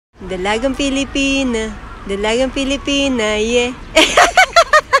Dalagang Pilipina. Dalagang Pilipina, yeah.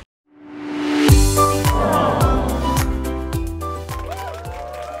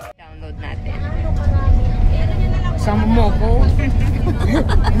 Download natin. Sama mo ko.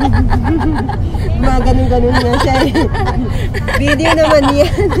 Mga ganun-ganun nga siya eh. Video naman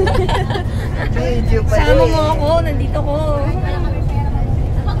yan. Sama mo ako, nandito ko.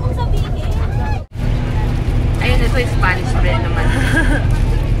 Ayun, ito yung Spanish bread naman.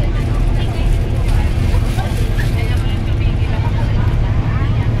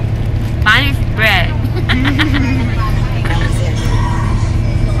 Spanish bread.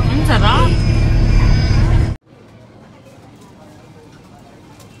 Ang sarap.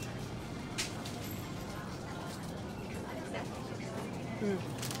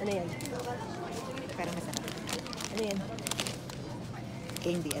 Ano yan? Pero masarap. Ano yan?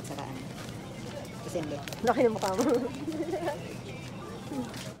 Candy at saka ano. Isemble. Laki ng mukha mo.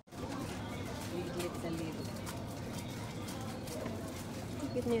 Lilit sa lilit.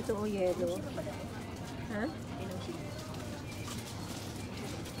 Bakit na itong yellow? Ha?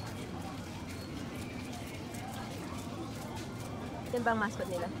 Yan ba ang mascot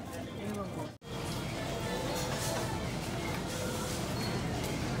nila? Ewan ko.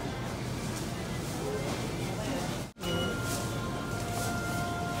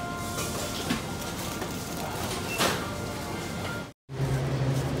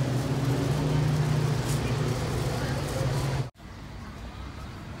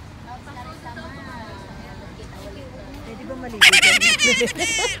 Pwede ba maligo dyan?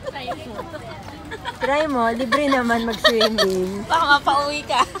 Try mo, libre naman mag-swimming. Baka mapauwi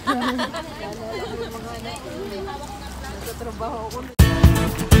ka. Nagtatrabaho ako.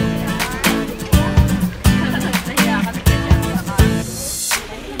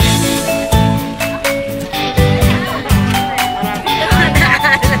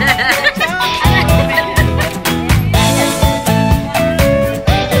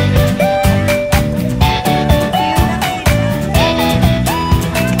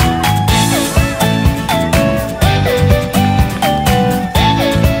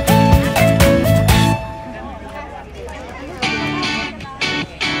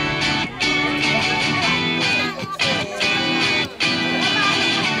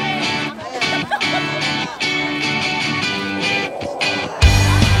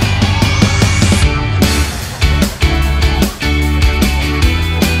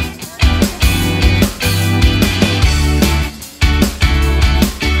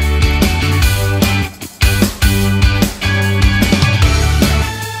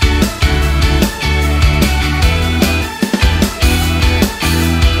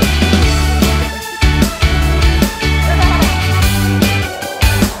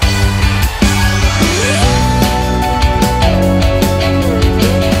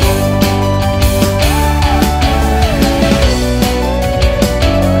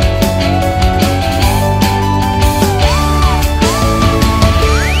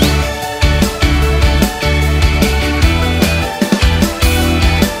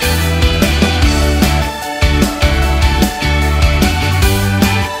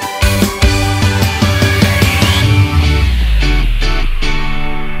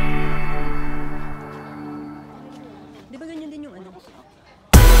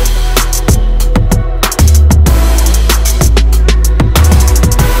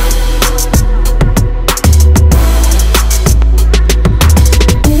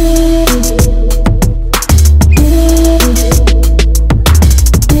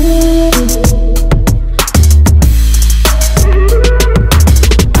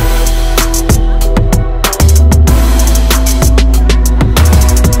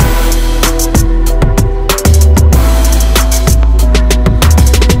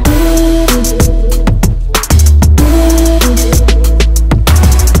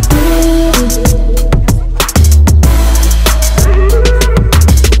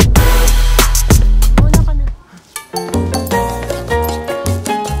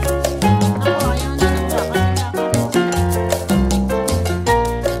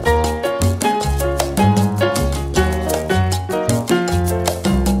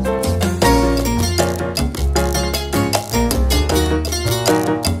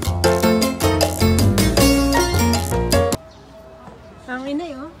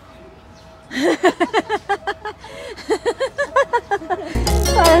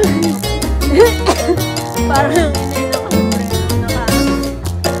 Parang inay na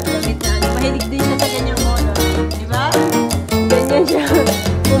naka-damit na. Mahilig din siya sa ganyang mono. Di ba? Ganyan siya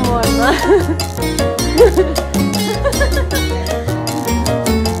kumorma.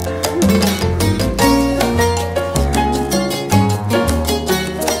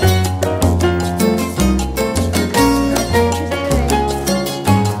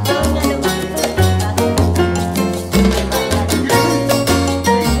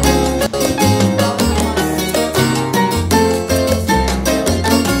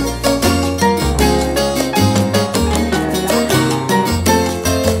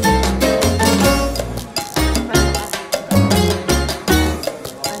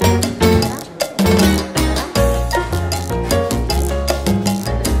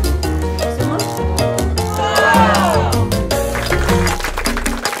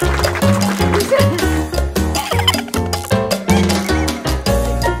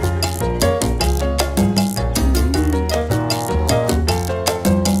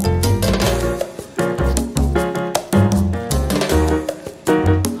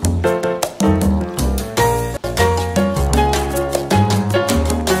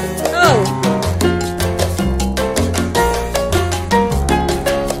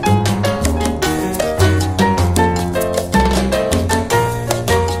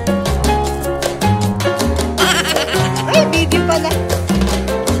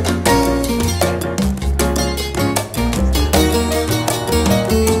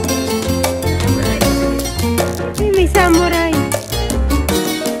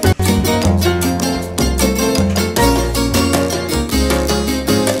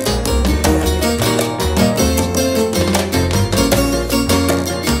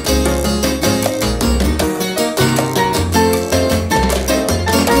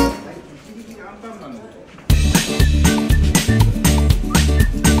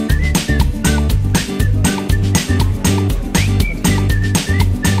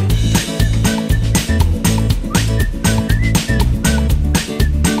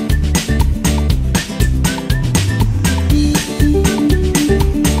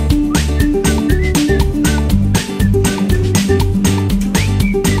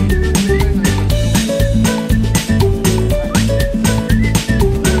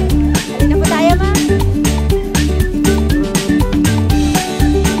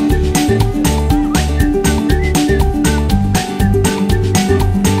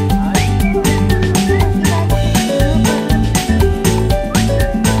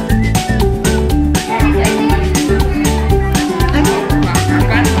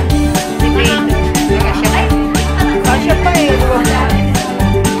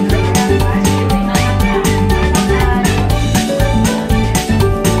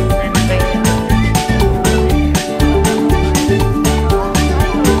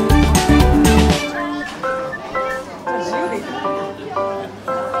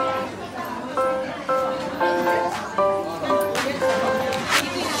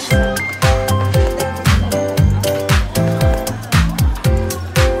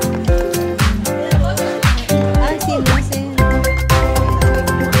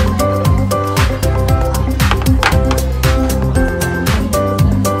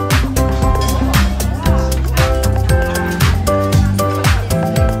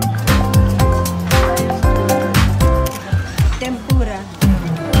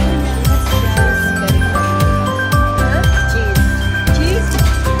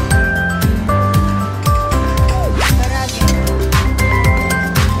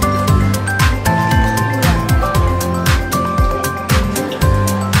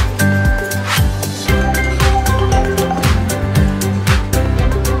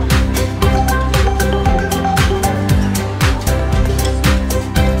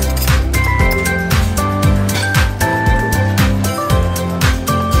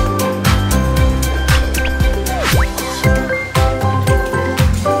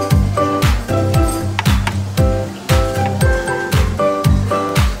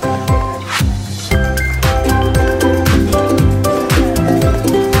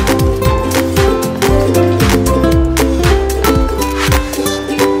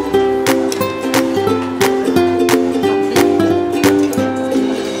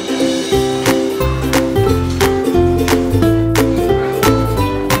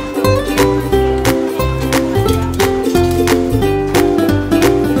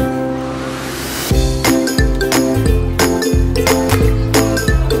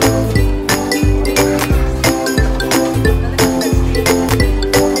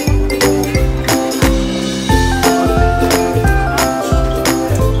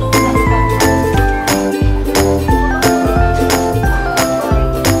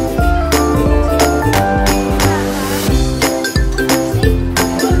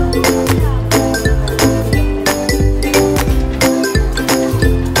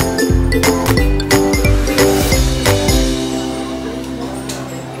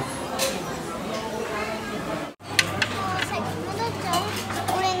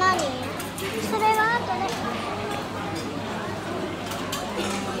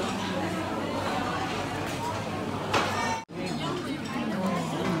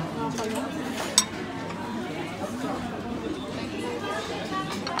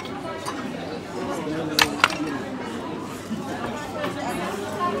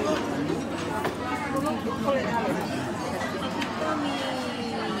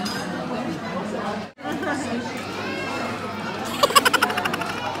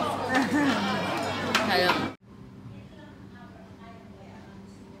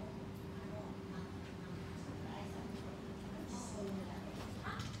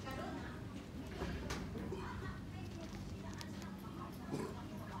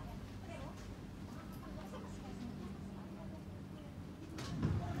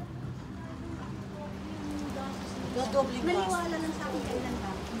 naniwala lang sa akin kailan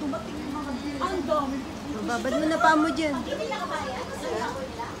lang. Dumating yung mga bill. Ang dami. Babad mo na paa mo dyan.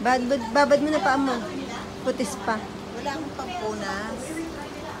 Babad mo na paa mo. Putis pa. Wala akong pampunas.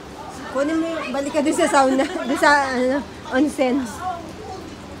 Kunin mo, balik ka doon sa sauna. Doon sa onsen.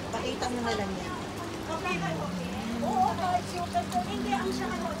 Pakita mo na lang yan. Oo, kahit super ko. Hindi ang siya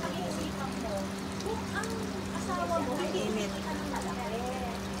ano, sa iisipan mo. Kung ang asawa mo, hindi Init. ka ng malaki.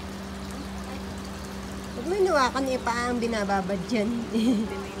 Huwag mo inuwakan yung paa ang binababad dyan.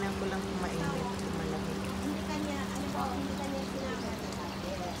 Tinilang ko lang kung mainit. Kung malamig. Hindi kanya, ano ba, hindi kanya sinabi.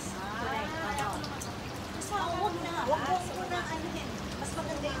 Yes. Basta huwag mo na ano yan. Mas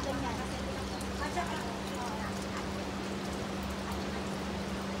maganda yung ganyan. At saka,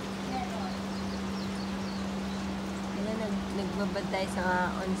 Ayan, nagbabad tayo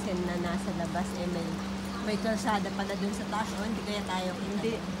sa onsen na nasa labas. Eh, may kalsada pala dun sa taas. O, hindi kaya tayo kita.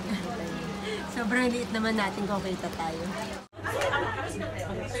 Hindi. Sobrang liit naman natin kung kita tayo.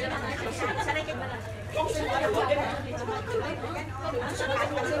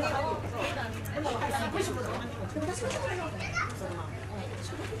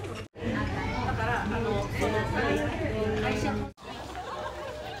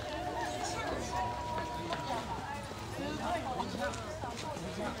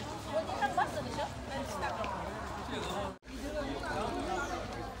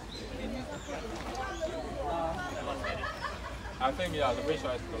 I think, yeah, the fish is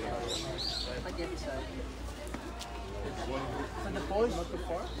good. So the poles, not too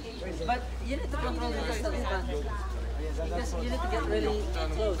far. But you need to control the distance, man. Because you need to get really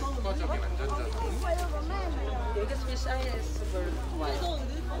close. Because fish eye is super wide.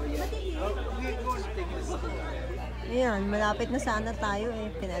 Ayan, malapit na sana tayo eh.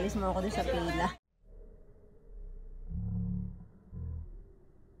 Pinalis mo ako doon sa pila.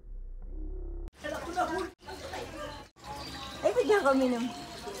 Ay, bigyan kami ng...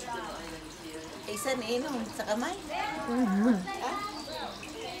 Isa inom sa kamay.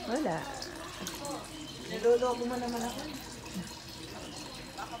 Wala. Niloloko mo naman ako.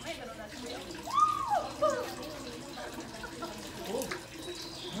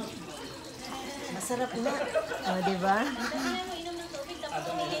 Masarap na. O, diba?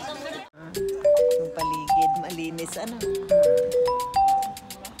 Yung paligid, malinis. Ano?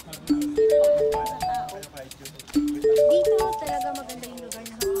 dito talaga maganda yung lugar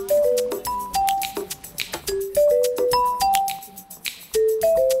na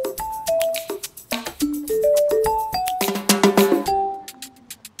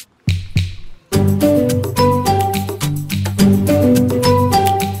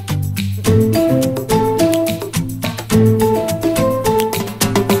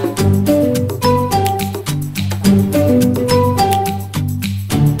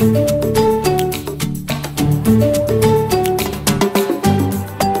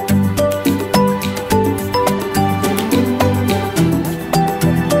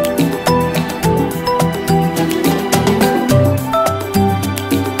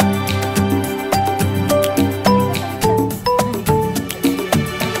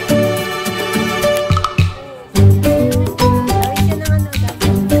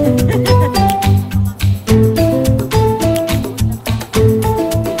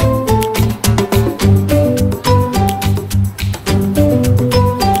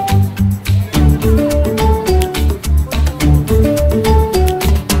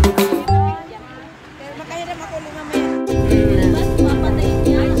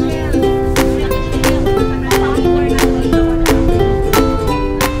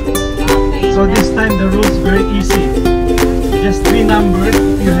So this time the rules very easy. Just 3 numbers.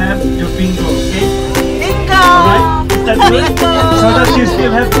 You have your bingo. Okay. Bingo! Alright. Is that good? So that you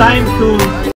still have time to